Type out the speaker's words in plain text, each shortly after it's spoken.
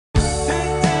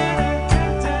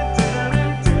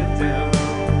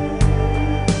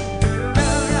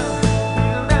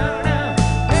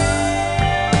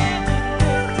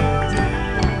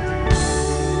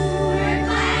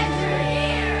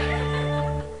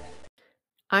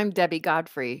I'm Debbie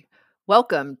Godfrey.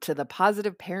 Welcome to the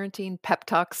Positive Parenting Pep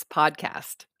Talks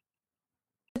podcast.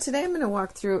 Today I'm going to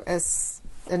walk through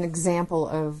an example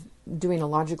of doing a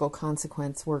logical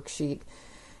consequence worksheet.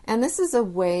 And this is a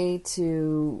way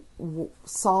to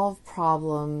solve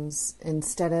problems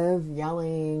instead of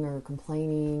yelling or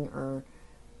complaining, or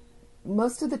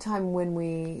most of the time when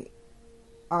we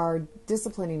are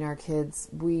disciplining our kids,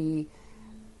 we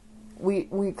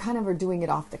kind of are doing it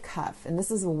off the cuff. And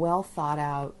this is a well thought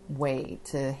out way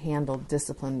to handle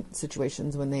discipline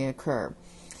situations when they occur.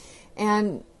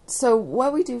 And so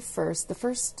what we do first, the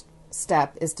first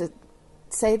step is to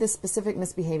say the specific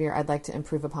misbehavior I'd like to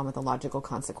improve upon with a logical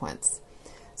consequence.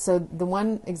 So the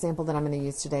one example that I'm going to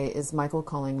use today is Michael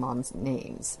calling mom's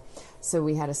names. So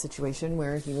we had a situation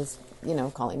where he was,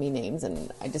 calling me names,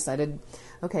 and I decided,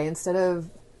 okay, instead of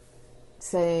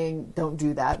saying don't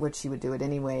do that, which he would do it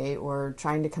anyway, or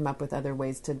trying to come up with other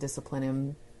ways to discipline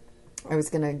him, I was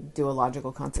going to do a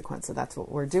logical consequence. So that's what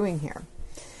we're doing here.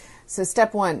 So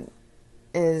step one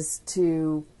is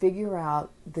to figure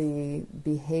out the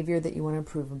behavior that you want to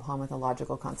improve upon with a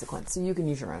logical consequence. So you can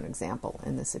use your own example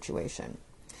in this situation.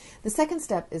 The second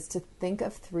step is to think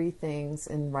of 3 things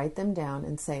and write them down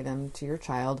and say them to your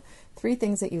child. 3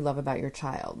 things that you love about your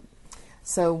child.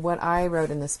 So what I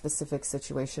wrote in this specific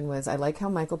situation was, I like how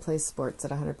Michael plays sports at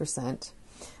 100%.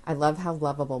 I love how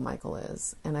lovable Michael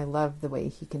is. And I love the way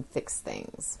he can fix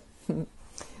things.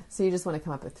 So you just want to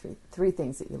come up with three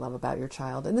things that you love about your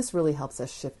child. And this really helps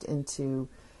us shift into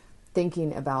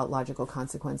thinking about logical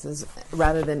consequences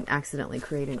rather than accidentally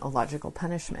creating a logical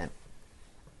punishment.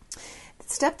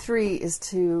 Step 3 is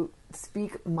to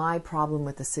speak my problem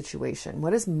with the situation.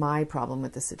 What is my problem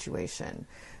with the situation?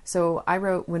 So I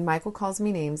wrote, when Michael calls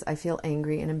me names, I feel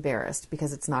angry and embarrassed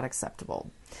because it's not acceptable.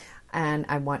 And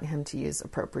I want him to use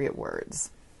appropriate words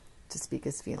to speak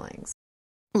his feelings.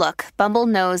 Look, Bumble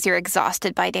knows you're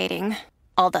exhausted by dating.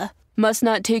 All the, must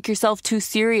not take yourself too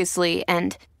seriously,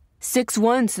 and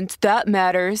 6'1" since that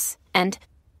matters. And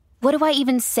what do I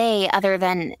even say other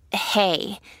than,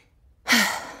 hey?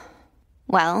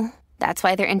 Well, that's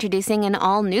why they're introducing an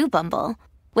all-new Bumble,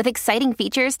 with exciting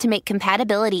features to make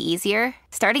compatibility easier,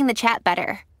 starting the chat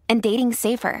better, and dating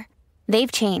safer.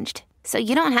 They've changed, so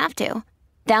you don't have to.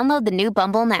 Download the new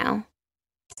Bumble now.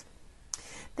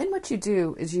 Then what you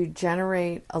do is you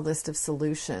generate a list of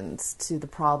solutions to the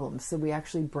problem. So we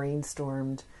actually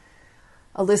brainstormed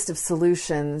a list of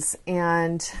solutions,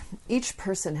 and each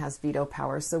person has veto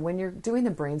power. So when you're doing the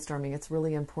brainstorming, it's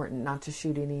really important not to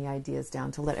shoot any ideas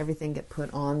down, to let everything get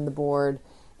put on the board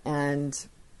and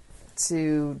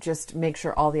to just make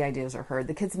sure all the ideas are heard.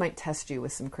 The kids might test you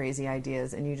with some crazy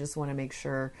ideas, and you just want to make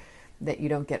sure that you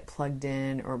don't get plugged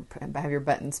in or have your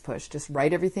buttons pushed. Just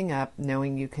write everything up,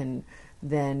 knowing you can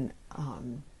then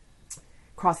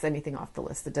cross anything off the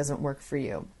list that doesn't work for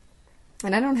you.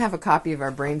 And I don't have a copy of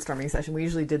our brainstorming session. We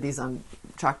usually did these on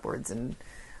chalkboards and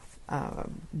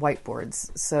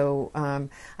whiteboards. So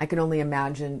I can only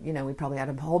imagine, we probably had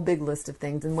a whole big list of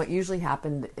things. And what usually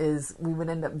happened is we would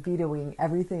end up vetoing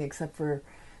everything except for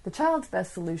the child's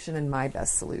best solution and my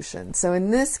best solution. So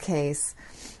in this case,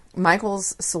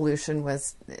 Michael's solution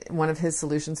was, one of his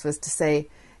solutions was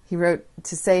he wrote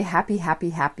to say happy, happy,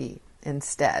 happy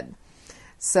instead.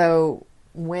 So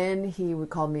when he would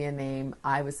call me a name,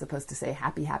 I was supposed to say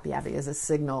happy, happy, happy as a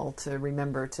signal to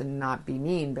remember to not be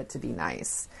mean, but to be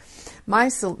nice. My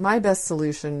best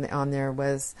solution on there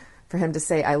was for him to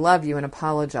say, I love you, and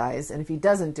apologize. And if he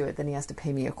doesn't do it, then he has to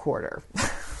pay me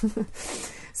 $0.25.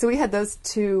 So we had those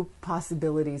 2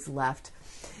 possibilities left.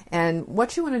 And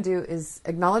what you want to do is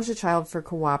acknowledge the child for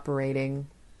cooperating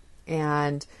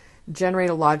and generate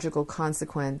a logical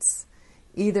consequence,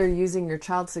 either using your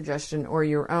child's suggestion or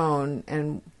your own.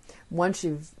 And once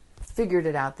you've figured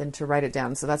it out, then to write it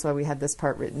down. So that's why we had this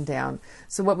part written down.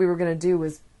 So what we were going to do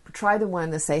was try the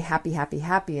one to say happy, happy,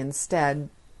 happy instead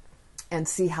and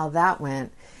see how that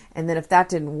went. And then if that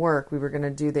didn't work, we were going to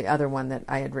do the other one that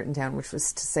I had written down, which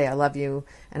was to say I love you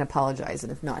and apologize.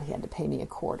 And if not, he had to pay me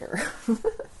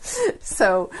 $0.25.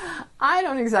 So I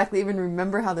don't exactly even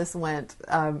remember how this went.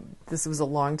 This was a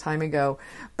long time ago.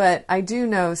 But I do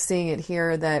know, seeing it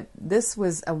here, that this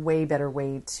was a way better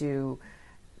way to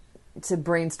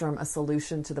brainstorm a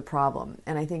solution to the problem.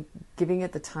 And I think giving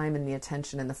it the time and the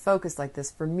attention and the focus like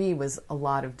this, for me, was a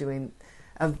lot of doing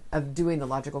the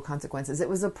logical consequences. It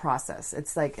was a process.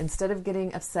 It's like, instead of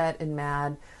getting upset and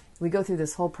mad, we go through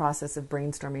this whole process of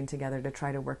brainstorming together to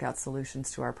try to work out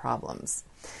solutions to our problems.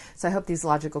 So I hope these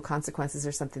logical consequences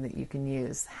are something that you can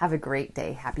use. Have a great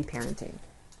day. Happy parenting.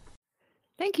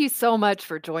 Thank you so much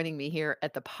for joining me here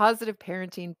at the Positive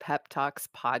Parenting Pep Talks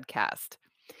podcast.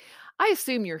 I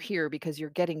assume you're here because you're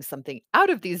getting something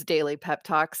out of these daily pep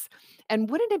talks.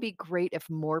 And wouldn't it be great if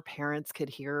more parents could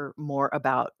hear more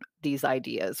about these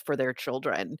ideas for their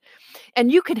children?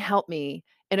 And you can help me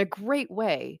in a great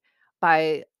way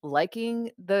by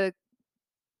liking the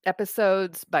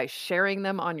episodes, by sharing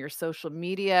them on your social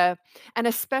media, and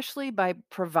especially by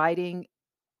providing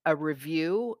a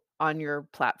review on your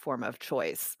platform of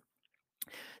choice.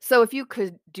 So if you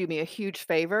could do me a huge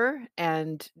favor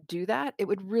and do that, it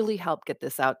would really help get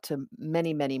this out to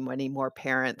many, many, many more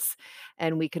parents.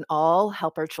 And we can all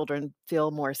help our children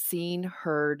feel more seen,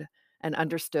 heard, and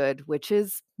understood, which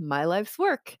is my life's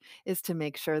work, is to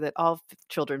make sure that all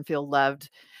children feel loved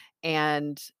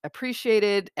and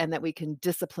appreciated and that we can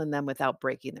discipline them without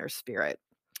breaking their spirit.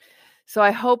 So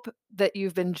I hope that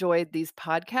you've enjoyed these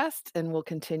podcasts and will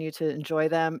continue to enjoy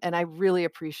them. And I really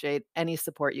appreciate any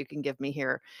support you can give me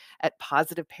here at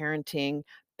Positive Parenting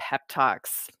Pep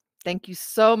Talks. Thank you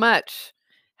so much.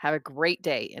 Have a great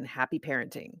day and happy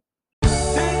parenting.